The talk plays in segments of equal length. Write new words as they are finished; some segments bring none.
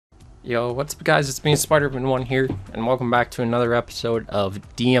Yo, what's up guys, it's me Spider-Man1 here, and welcome back to another episode of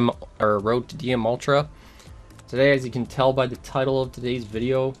Road to DM Ultra. Today, as you can tell by the title of today's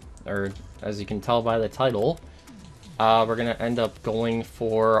video, we're gonna end up going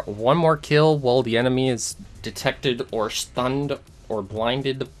for one more kill while the enemy is detected or stunned or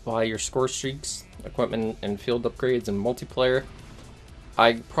blinded by your score streaks, equipment, and field upgrades in multiplayer.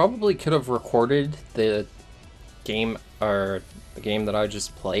 I probably could have recorded the game that I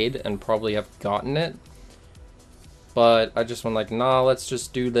just played and probably have gotten it, but I just went like, nah, let's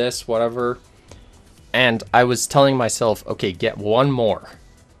just do this, whatever. And I was telling myself, okay, get one more,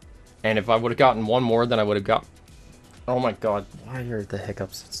 and if I would have gotten one more, then I would have got, oh my god, why are the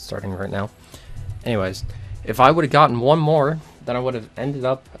hiccups starting right now? Anyways, if I would have gotten one more, then I would have ended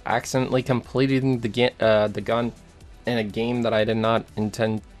up accidentally completing the gun in a game that I did not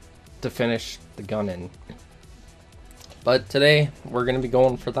intend to finish the gun in. But today, we're going to be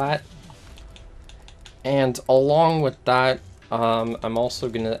going for that. And along with that, I'm also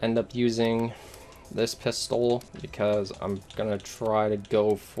going to end up using this pistol because I'm going to try to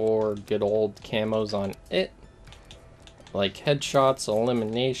go for good old camos on it. Like headshots,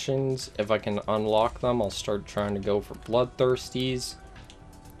 eliminations. If I can unlock them, I'll start trying to go for bloodthirsties.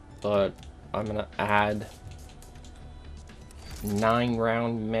 But I'm going to add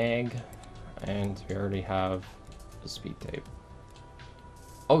 9-round mag. And we already have the speed tape.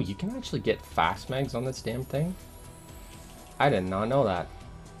 Oh, you can actually get fast mags on this damn thing? I did not know that.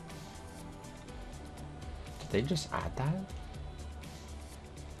 Did they just add that?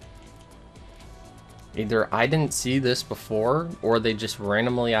 Either I didn't see this before, or they just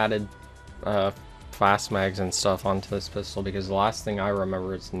randomly added fast mags and stuff onto this pistol, because the last thing I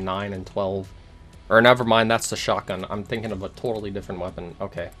remember is 9 and 12. Or never mind, that's the shotgun. I'm thinking of a totally different weapon.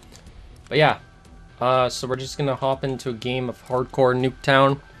 Okay. But yeah. So we're just gonna hop into a game of hardcore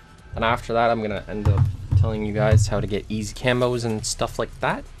Nuketown, and after that I'm gonna end up telling you guys how to get easy camos and stuff like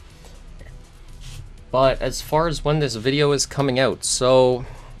that. But as far as when this video is coming out, so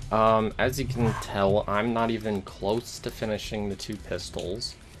as you can tell, I'm not even close to finishing the 2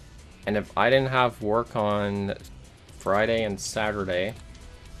 pistols, and if I didn't have work on Friday and Saturday,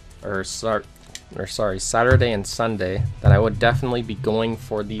 Saturday and Sunday, then I would definitely be going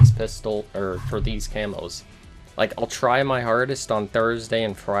for these these camos. Like, I'll try my hardest on Thursday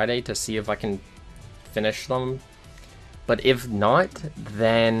and Friday to see if I can finish them, but if not,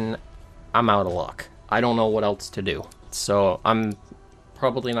 then I'm out of luck. I don't know what else to do, so I'm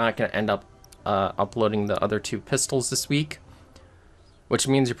probably not going to end up uploading the other 2 pistols this week, which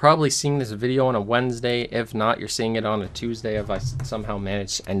means you're probably seeing this video on a Wednesday. If not, you're seeing it on a Tuesday if I somehow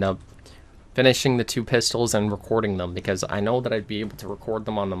manage to end up finishing the 2 pistols and recording them, because I know that I'd be able to record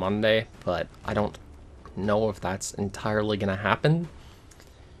them on the Monday, but I don't know if that's entirely gonna happen.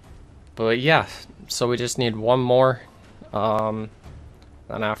 But yeah, so we just need one more, and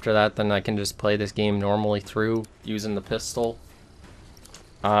after that, then I can just play this game normally through using the pistol.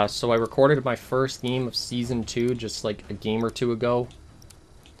 So I recorded my first game of Season 2 just like a game or 2 ago,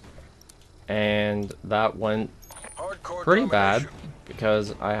 and that went pretty bad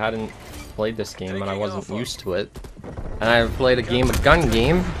because I hadn't played this game and I wasn't used to it, and I played a gun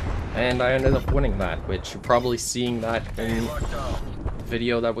game and I ended up winning that, which you're probably seeing that in the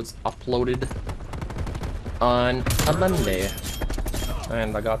video that was uploaded on a Monday,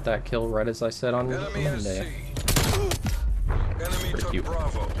 and I got that kill right as I said on Monday. Pretty cute.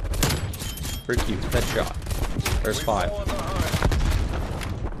 Pretty cute. Headshot. There's 5.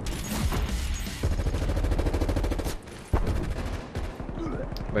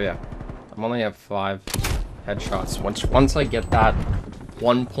 But yeah, I'm only have 5 headshots. Once I get that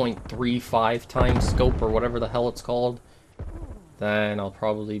 1.35 times scope or whatever the hell it's called, then I'll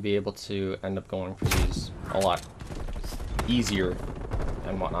probably be able to end up going for these a lot easier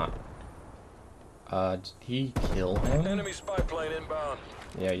and whatnot. Did he kill him? Enemy spy plane inbound.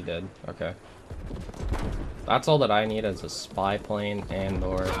 Yeah, he did. Okay. That's all that I need is a spy plane and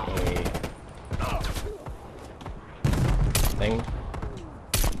or a thing.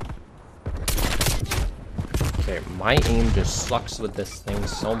 Okay, my aim just sucks with this thing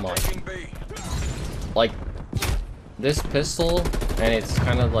so much. Like, this pistol, and it's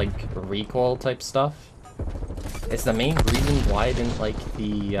kind of like recoil type stuff, it's the main reason why I didn't like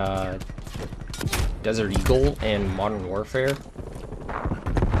the Desert Eagle in Modern Warfare.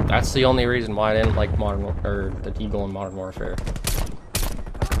 That's the only reason why I didn't like the Eagle in Modern Warfare.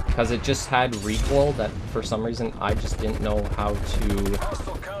 Because it just had recoil that, for some reason, I just didn't know how to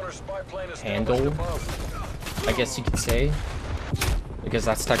handle, I guess you could say, because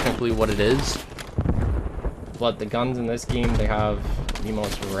that's technically what it is. But the guns in this game, they have the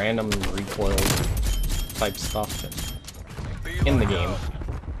most random recoil type stuff in the game.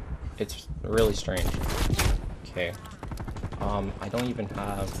 It's really strange. Okay. I don't even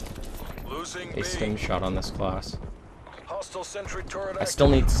have a stim shot on this class. I still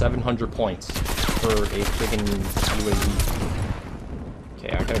need 700 points for a friggin' UAV.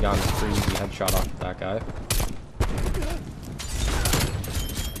 Okay, I could have gotten a pretty easy headshot off of that guy.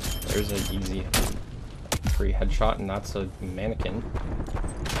 There's an easy free headshot, and that's a mannequin.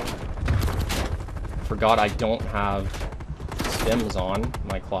 Forgot I don't have stims on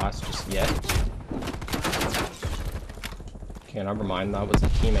my class just yet. Okay, never mind. That was a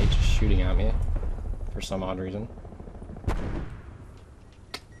teammate just shooting at me for some odd reason.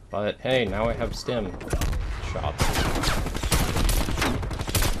 But hey, now I have stim shots.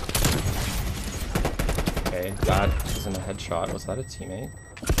 Okay, that isn't a headshot. Was that a teammate?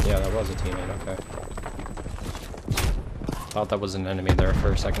 Yeah, that was a teammate. Okay. Thought that was an enemy there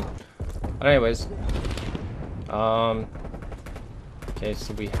for a second. But anyways, okay,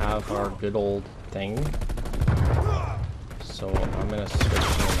 so we have our good old thing. So I'm gonna switch to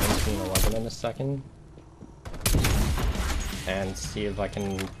 1911 in a second and see if I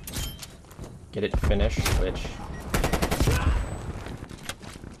can get it finished, which...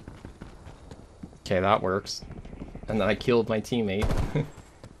 Okay, that works. And then I killed my teammate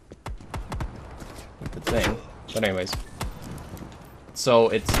with the thing. But anyways. So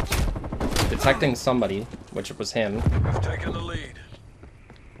it's detecting somebody, which it was him. We've taken the lead.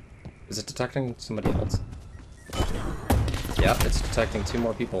 Is it detecting somebody else? Yeah, it's detecting 2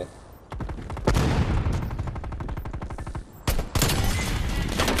 more people.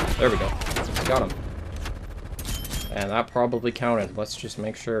 There we go. Got him. And that probably counted. Let's just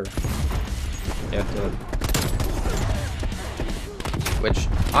make sure. Yeah, do it. Which,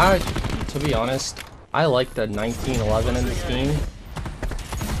 to be honest, I like the 1911 in this game.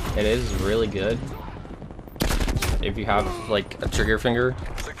 It is really good. If you have, like, a trigger finger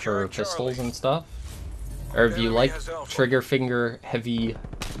for pistols and stuff. Or if you like trigger finger heavy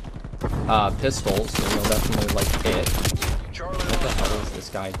pistols, then you'll definitely like it. What the hell is this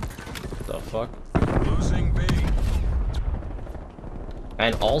guy? The fuck?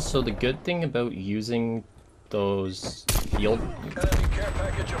 And also the good thing about using those field...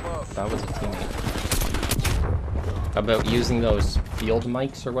 That was a teammate. About using those field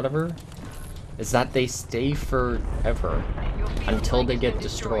mics or whatever, is that they stay forever until they get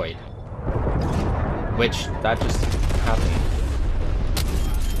destroyed. Which, that just happened.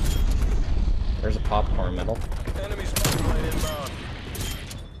 There's a popcorn medal.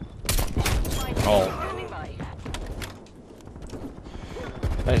 Oh.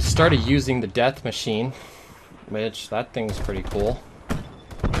 I started using the death machine, which, that thing's pretty cool.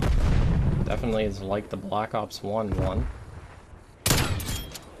 Definitely is like the Black Ops 1 one.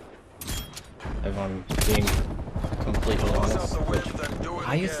 If I'm being completely honest. Which,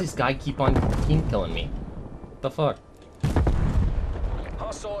 why does this guy keep on team killing me? What the fuck?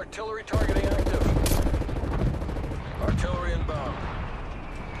 Hostile artillery targeting active. Artillery inbound.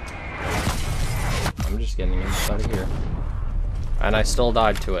 I'm just getting inside of here. And I still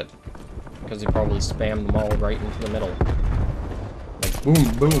died to it. Because he probably spammed them all right into the middle. Like,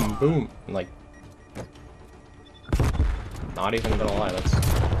 boom, boom, boom. Like, not even gonna lie, that's...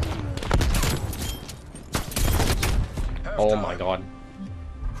 Oh my god.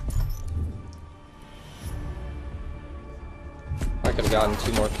 I could have gotten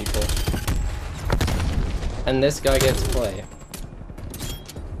 2 more people. And this guy gets play.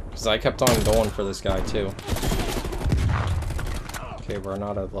 Because I kept on going for this guy too. Okay, we're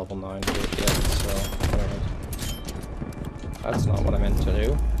not at level 9 yet, so... That's not what I meant to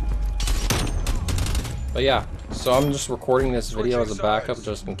do. But yeah, so I'm just recording this video as a backup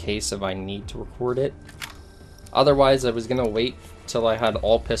just in case if I need to record it. Otherwise, I was gonna wait till I had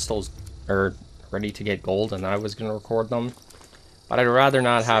all pistols ready to get gold and I was gonna record them. But I'd rather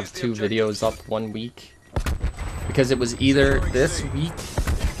not have 2 videos up 1 week. Because it was either this week,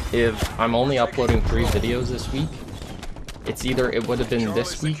 if I'm only uploading 3 videos this week, it's either it would have been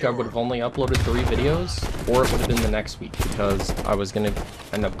this week I would have only uploaded 3 videos, or it would have been the next week because I was gonna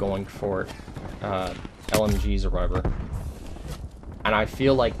end up going for LMGs or whatever. And I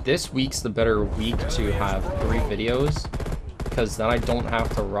feel like this week's the better week to have 3 videos, because then I don't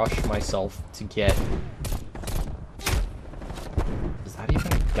have to rush myself to get... Is that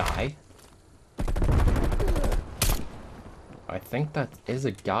even a guy? I think that is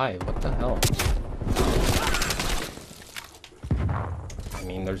a guy. What the hell? I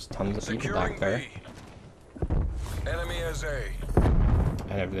mean, there's tons of people back there. Enemy has A.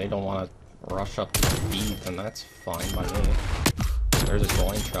 And if they don't want to rush up to B, then that's fine by me. There's a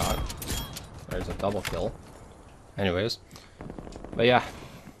blind shot. There's a double kill. Anyways. But yeah.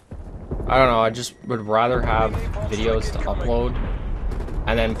 I don't know, I just would rather have videos to upload.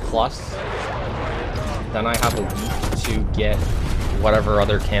 And then plus, then I have a week to get whatever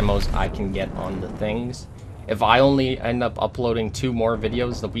other camos I can get on the things. If I only end up uploading 2 more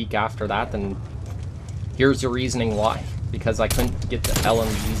videos the week after that, then here's the reasoning why. Because I couldn't get the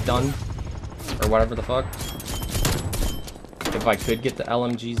LMGs done. Or whatever the fuck. If I could get the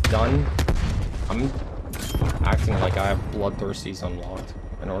LMGs done, I'm acting like I have Bloodthirsties unlocked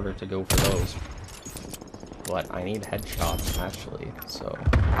in order to go for those. But I need headshots, actually, so...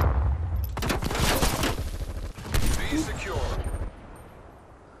 Be secure.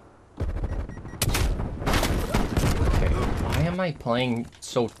 Okay, why am I playing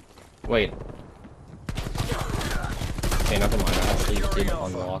so... Wait. Okay, never mind, I actually did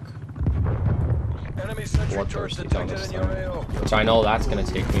unlock Bloodthirsties on this thing. Which I know that's gonna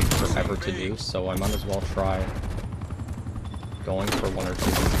take me forever to do, so I might as well try going for 1 or 2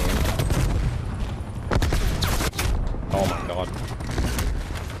 this game. Oh my god.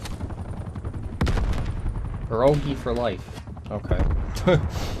 Pierogi for life. Okay.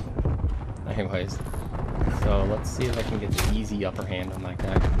 Anyways. So let's see if I can get the easy upper hand on that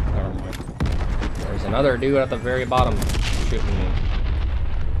guy. Never mind. There's another dude at the very bottom shooting me.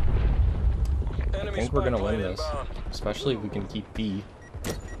 I think we're gonna win this. Especially if we can keep B.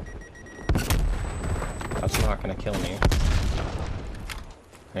 That's not gonna kill me.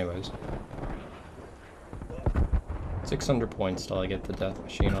 Anyways. 600 points till I get the death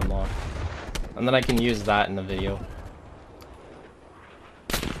machine unlocked. And then I can use that in the video.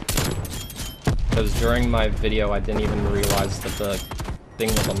 Because during my video I didn't even realize that the thing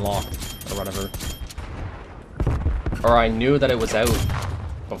was unlocked, or whatever. Or I knew that it was out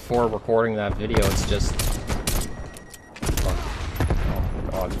before recording that video, it's just... Oh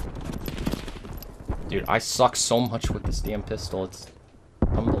my god. Dude, I suck so much with this damn pistol, it's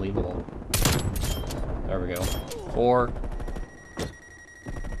unbelievable. There we go. 4.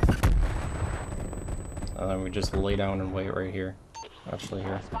 And then we just lay down and wait right here. Actually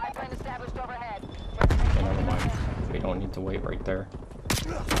here. Okay, never mind. We don't need to wait right there.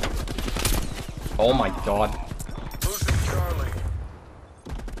 Oh my god.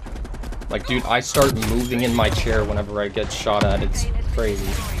 Like, dude, I start moving in my chair whenever I get shot at. It's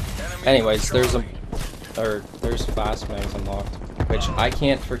crazy. Anyways, there's fast mags unlocked, which I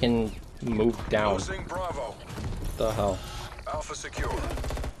can't freaking move down. What the hell? Alpha secure.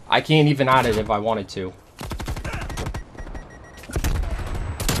 I can't even add it if I wanted to.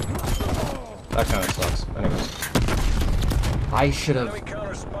 That kind of sucks. Anyways, I should have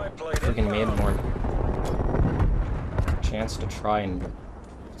freaking made more chance to try and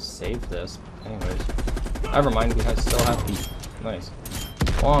save this. Anyways, never mind. We still have B. Nice.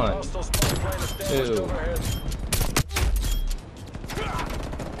 1, 2.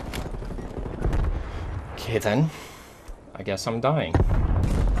 Okay then. I guess I'm dying.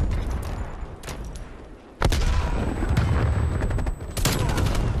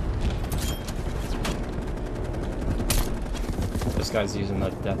 This guy's using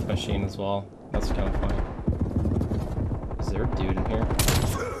the death machine as well. That's kind of funny. Is there a dude in here?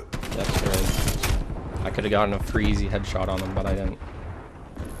 That's right. I could have gotten a free easy headshot on him, but I didn't.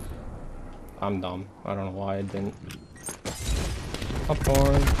 I'm dumb. I don't know why I didn't.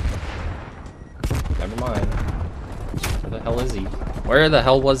 Popcorn. Never mind. Where the hell is he? Where the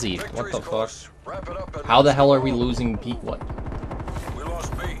hell was he? What the fuck? How the hell are we losing B? What? We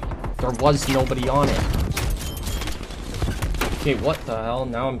lost B. There was nobody on it. Okay, what the hell?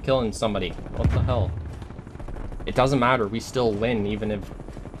 Now I'm killing somebody. What the hell? It doesn't matter. We still win even if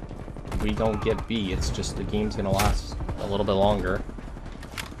we don't get B. It's just the game's gonna last a little bit longer.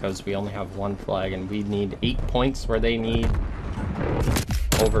 Because we only have 1 flag and we need 8 points where they need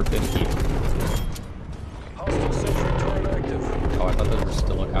over 50. Oh, I thought there was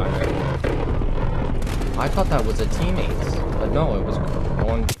still a guy there. I thought that was a teammate, but no, it was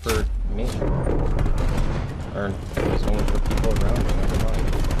going for me. Or it was going for people around me, never mind.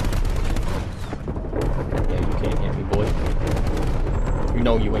 Yeah, you can't hit me, boy. You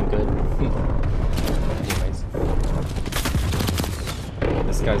know you ain't good. Anyways.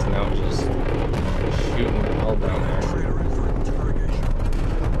 This guy's now just shooting hell down there.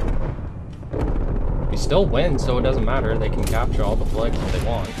 We still win, so it doesn't matter. They can capture all the flags that they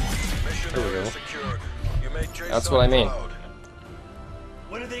want. There we go. That's what I mean.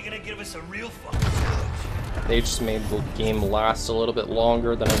 When are they gonna give us a real fucking? They just made the game last a little bit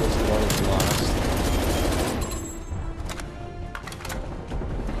longer than it was going to last.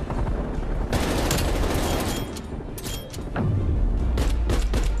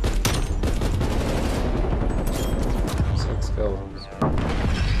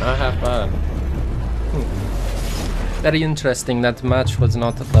 Very interesting. That match was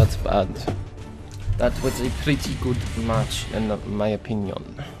not that bad. That was a pretty good match in my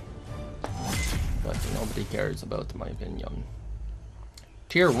opinion. But nobody cares about my opinion.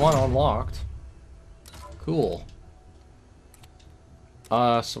 Tier 1 unlocked. Cool.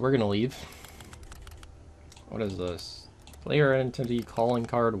 So we're gonna leave. What is this? Player entity calling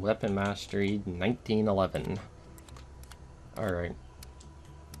card weapon mastery 1911. Alright.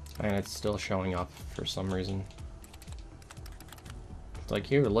 And it's still showing up for some reason. It's like,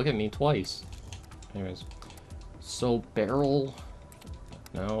 here, look at me twice. Anyways. So barrel.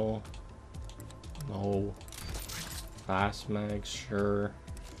 No. No. Fast mag, sure.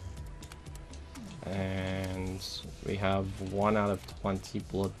 And we have 1 out of 20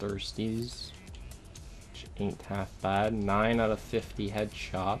 bloodthirsties, which ain't half bad. 9 out of 50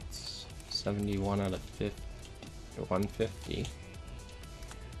 headshots. 71 out of 50. 150.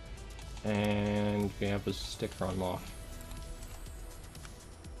 And we have a sticker unlock.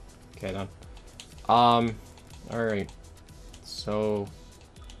 Okay, done. Alright. So,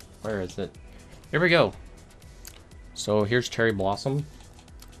 where is it? Here we go. So here's Cherry Blossom.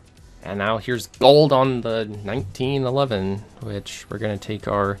 And now here's gold on the 1911, which we're going to take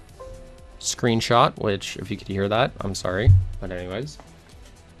our screenshot, which if you could hear that, I'm sorry. But anyways.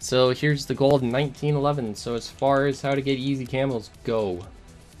 So here's the gold 1911. So as far as how to get easy camos go.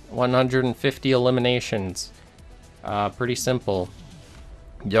 150 eliminations. Pretty simple.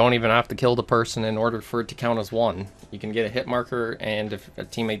 You don't even have to kill the person in order for it to count as 1. You can get a hit marker, and if a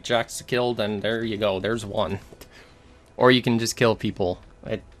teammate jacks the kill, then there you go, there's 1. Or you can just kill people.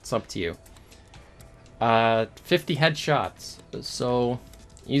 It's up to you. 50 headshots. So,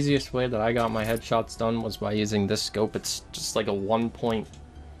 easiest way that I got my headshots done was by using this scope. It's just like a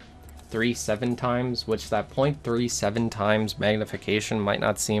 1.37 times, which that 0.37 times magnification might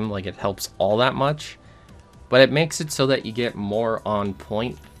not seem like it helps all that much. But it makes it so that you get more on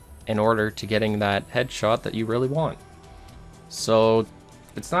point in order to getting that headshot that you really want. So,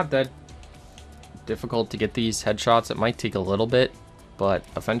 it's not that difficult to get these headshots. It might take a little bit, but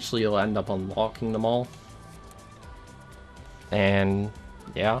eventually you'll end up unlocking them all. And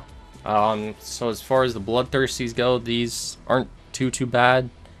yeah, so as far as the bloodthirsties go, these aren't too bad.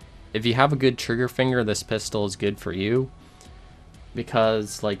 If you have a good trigger finger, this pistol is good for you,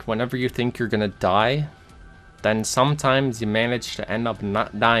 because like whenever you think you're gonna die, then sometimes you manage to end up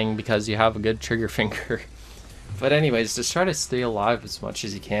not dying because you have a good trigger finger. But anyways, just try to stay alive as much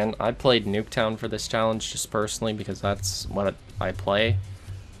as you can. I played Nuketown for this challenge just personally because that's what I play.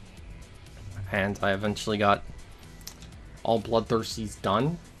 And I eventually got all bloodthirsties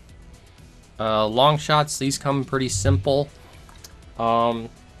done. Long shots, these come pretty simple.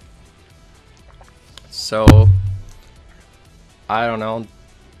 So, I don't know.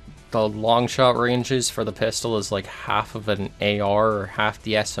 The long shot ranges for the pistol is like half of an AR or half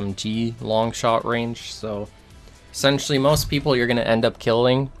the SMG long shot range. So, essentially, most people you're going to end up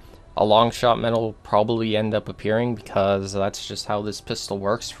killing, a long shot medal will probably end up appearing because that's just how this pistol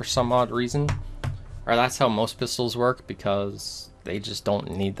works for some odd reason. Or that's how most pistols work because they just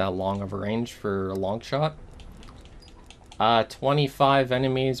don't need that long of a range for a long shot. 25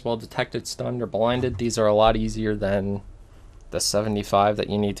 enemies while detected, stunned, or blinded. These are a lot easier than the 75 that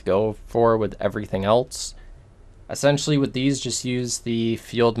you need to go for with everything else. Essentially with these, just use the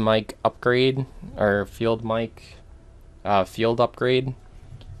field mic upgrade, or field upgrade,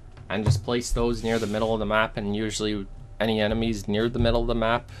 and just place those near the middle of the map, and usually any enemies near the middle of the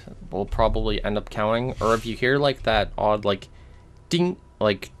map will probably end up counting. Or if you hear like that odd like ding,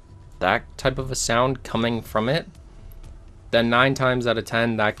 like that type of a sound coming from it, then 9 times out of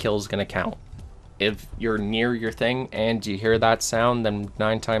 10 that kill is gonna count. If you're near your thing and you hear that sound, then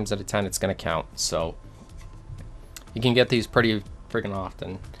 9 times out of 10 it's gonna count. So you can get these pretty freaking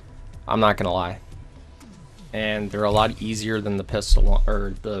often, I'm not gonna lie. And they're a lot easier than the pistol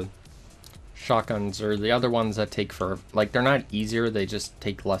or the shotguns or the other ones that take for, like, they're not easier, they just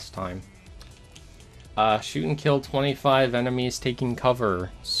take less time. Shoot and kill 25 enemies taking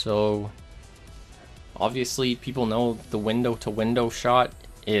cover. So obviously people know the window to window shot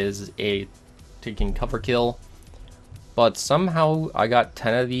is a taking cover kill, but somehow I got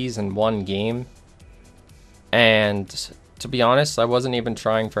 10 of these in one game, and to be honest, I wasn't even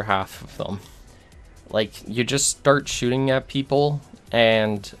trying for half of them. Like, you just start shooting at people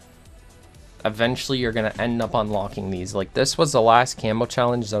and eventually you're gonna end up unlocking these. Like, this was the last camo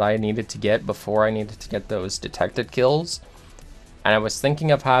challenge that I needed to get before I needed to get those detected kills, and I was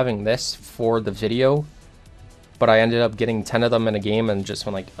thinking of having this for the video, but I ended up getting 10 of them in a game and just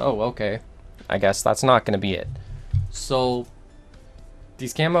went like, oh, okay, I guess that's not gonna be it. So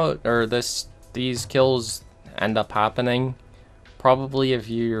these these kills end up happening. Probably if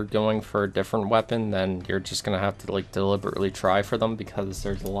you're going for a different weapon, then you're just gonna have to like deliberately try for them because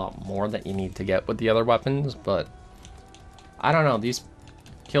there's a lot more that you need to get with the other weapons. But I don't know, these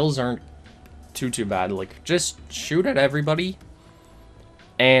kills aren't too bad. Like, just shoot at everybody,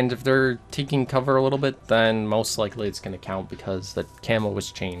 and if they're taking cover a little bit, then most likely it's gonna count because the camo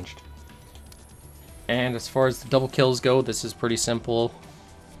was changed. And as far as the double kills go, this is pretty simple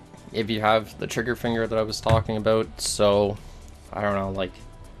if you have the trigger finger that I was talking about. So I don't know, like,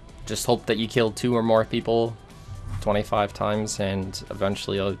 just hope that you kill 2 or more people 25 times, and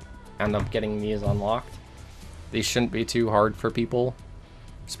eventually you'll end up getting these unlocked. These shouldn't be too hard for people,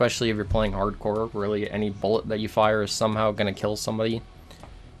 especially if you're playing hardcore. Really, any bullet that you fire is somehow going to kill somebody.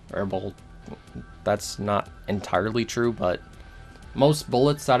 Or, well, that's not entirely true, but most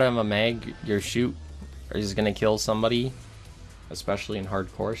bullets out of a mag you shoot is going to kill somebody, especially in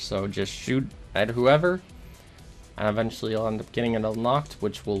hardcore. So just shoot at whoever, and eventually you'll end up getting it unlocked,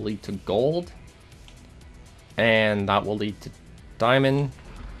 which will lead to gold, and that will lead to diamond,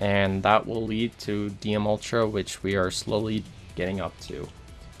 and that will lead to DM Ultra, which we are slowly getting up to.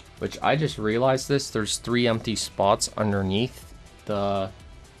 Which I just realized this, there's 3 empty spots underneath the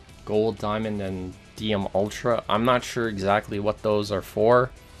gold, diamond, and DM Ultra. I'm not sure exactly what those are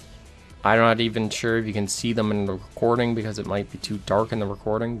for. I'm not even sure if you can see them in the recording because it might be too dark in the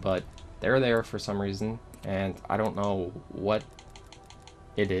recording, but they're there for some reason, and I don't know what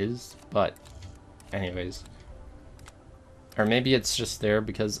it is, but anyways. Or maybe it's just there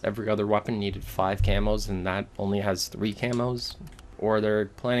because every other weapon needed 5 camos and that only has 3 camos. Or they're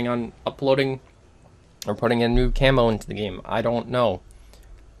planning on uploading or putting a new camo into the game. I don't know.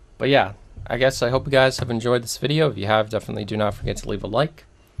 But yeah, I guess I hope you guys have enjoyed this video. If you have, definitely do not forget to leave a like.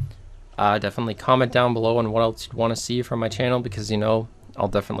 Definitely comment down below on what else you'd want to see from my channel, because, you know, I'll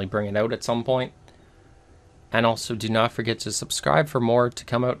definitely bring it out at some point. And also do not forget to subscribe for more to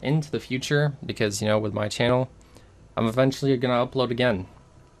come out into the future, because, you know, with my channel, I'm eventually going to upload again.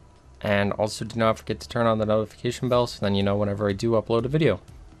 And also do not forget to turn on the notification bell so then you know whenever I do upload a video.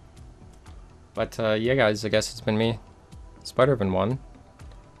 But yeah guys, I guess it's been me, Spider-Man1,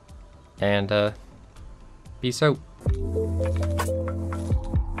 and peace out.